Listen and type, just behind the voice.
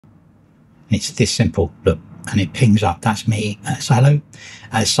And it's this simple, look, and it pings up. That's me at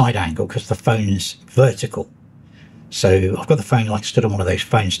side angle, because the phone's vertical. So I've got the phone like stood on one of those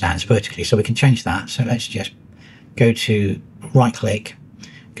phone stands vertically, so we can change that. So let's just go to right click,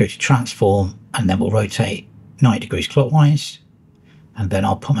 go to transform, and then we'll rotate 90 degrees clockwise. And then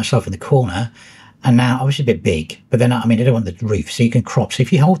I'll put myself in the corner. And now obviously a bit big, but then I don't want the roof, so you can crop. So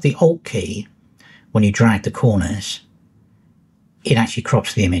if you hold the Alt key when you drag the corners, it actually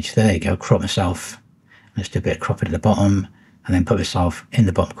crops the image. There you go, crop myself. Let's do a bit of cropping at the bottom and then put myself in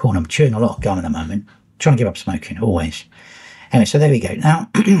the bottom corner. I'm chewing a lot of gum at the moment, trying to give up smoking, always. Anyway, so there we go. Now,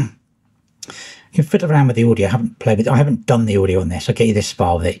 you can fiddle around with the audio. I haven't done the audio on this. I'll get you this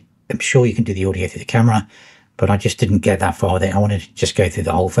far with it. I'm sure you can do the audio through the camera, but I just didn't get that far with it. I wanted to just go through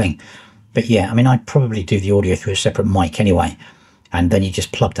the whole thing. But yeah, I'd probably do the audio through a separate mic anyway, and then you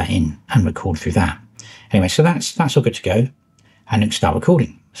just plug that in and record through that. Anyway, so that's all good to go, and then start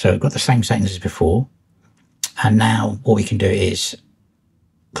recording. So we've got the same settings as before, and now what we can do is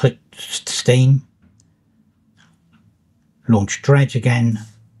click Steam, launch Dredge again,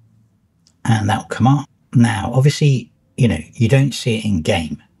 and that will come up. Now, obviously, you don't see it in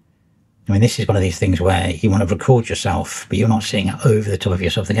game. This is one of these things where you want to record yourself, but you're not seeing it over the top of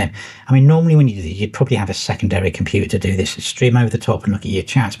yourself in the game. Normally when you do this, you'd probably have a secondary computer to do this, stream over the top and look at your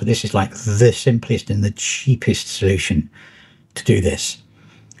chats, but this is like the simplest and the cheapest solution to do this.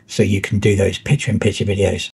 So you can do those picture-in-picture videos